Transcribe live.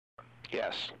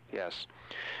Yes, yes.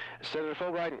 Senator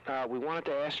Fulbright, we wanted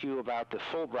to ask you about the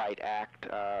Fulbright Act,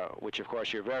 which of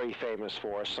course you're very famous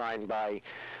for, signed by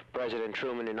President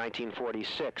Truman in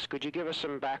 1946. Could you give us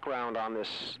some background on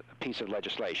this piece of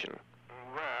legislation?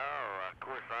 Well, of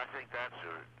course, I think that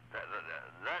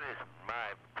is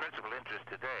my principal interest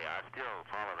today. I still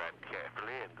follow that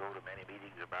carefully and go to many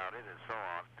meetings about it and so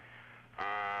on.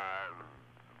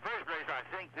 First place, I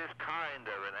think this kind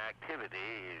of an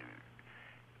activity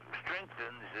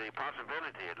strengthens the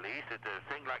possibility, at least, that a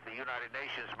thing like the United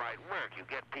Nations might work. You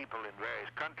get people in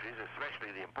various countries,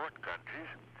 especially the important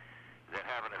countries, that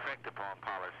have an effect upon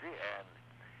policy, and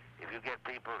if you get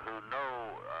people who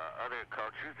know other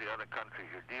cultures, the other countries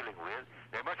you're dealing with,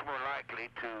 they're much more likely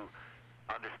to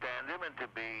understand them and to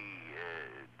be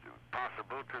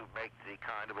possible to make the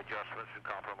kind of adjustments and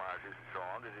compromises and so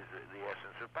on that is the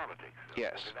essence of politics,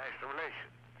 yes, international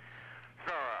relations.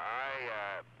 So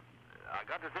I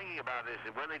got to thinking about this.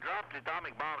 When they dropped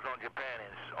atomic bombs on Japan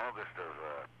in August of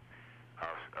 45,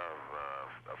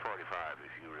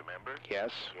 if you remember.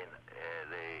 Yes.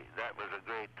 That was a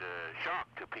great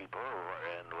shock to people,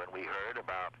 and when we heard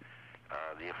about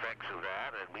the effects of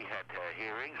that, and we had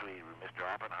hearings, Mr.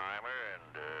 Oppenheimer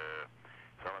and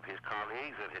some of his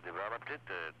colleagues that had developed it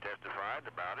testified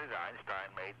about it.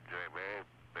 Einstein made very,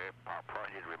 very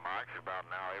pointed remarks about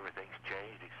now everything's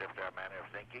changed except our manner of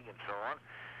thinking and so on.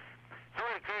 So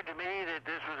it occurred to me that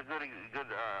this was a good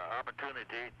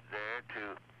opportunity there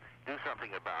to do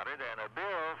something about it, and a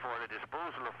bill for the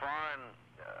disposal of foreign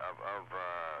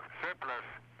surplus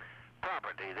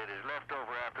property that is left over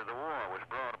after the war was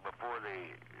brought before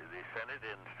the Senate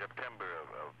in September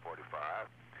of 45.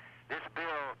 This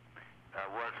bill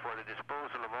was for the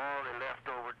disposal of all the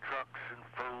leftover trucks and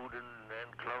food and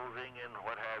clothing and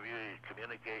what have you,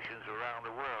 communications around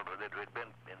the world that had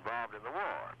been involved in the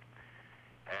war.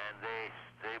 And they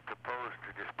proposed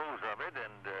to dispose of it,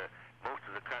 and most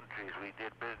of the countries we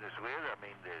did business with, I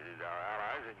mean, our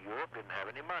allies in Europe didn't have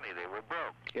any money. They were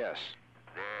broke. Yes.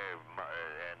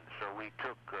 And so we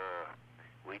took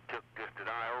just an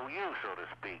IOU, so to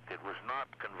speak, that was not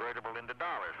convertible into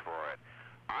dollars for it.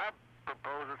 I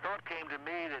proposed, a thought came to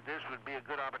me that this would be a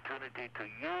good opportunity to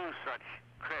use such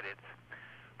credits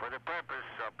for the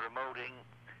purpose of promoting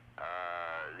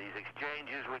these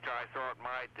exchanges, which I thought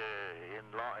might, in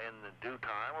the due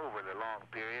time, over the long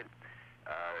period,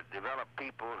 develop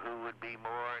people who would be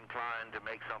more inclined to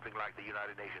make something like the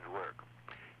United Nations work.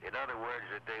 In other words,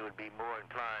 that they would be more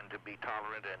inclined to be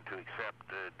tolerant and to accept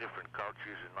different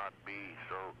cultures and not be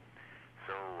so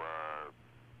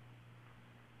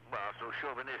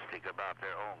chauvinistic about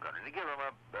their own country. To give them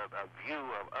a view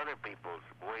of other people's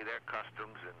way, their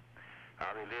customs and how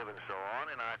they live and so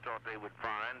on, and I thought they would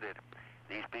find that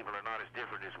these people are not as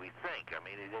different as we think. I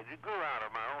mean, it grew out of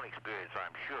my own experience,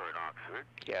 I'm sure, in Oxford.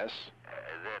 Yes.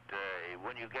 That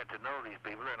when you get to know these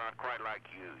people, they're not quite like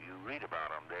you read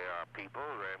about them. They are people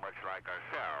very much like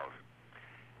ourselves.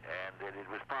 And that it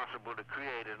was possible to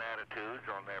create an attitude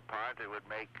on their part that would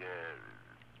make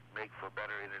for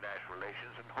better international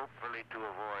relations and hopefully to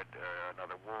avoid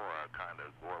another war, kind of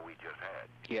war we just had.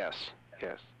 Yes,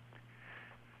 yes.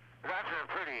 That's a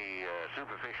pretty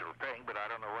superficial thing, but I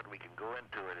don't know what we can go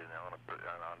into it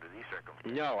under these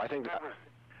circumstances. No, I think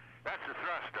that's the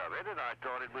thrust of it, and I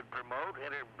thought it would promote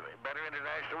better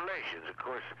international relations. Of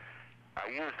course, I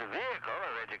used the vehicle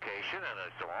of education and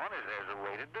so on as a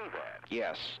way to do that.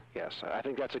 Yes, yes. I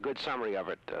think that's a good summary of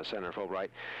it, Senator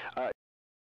Fulbright.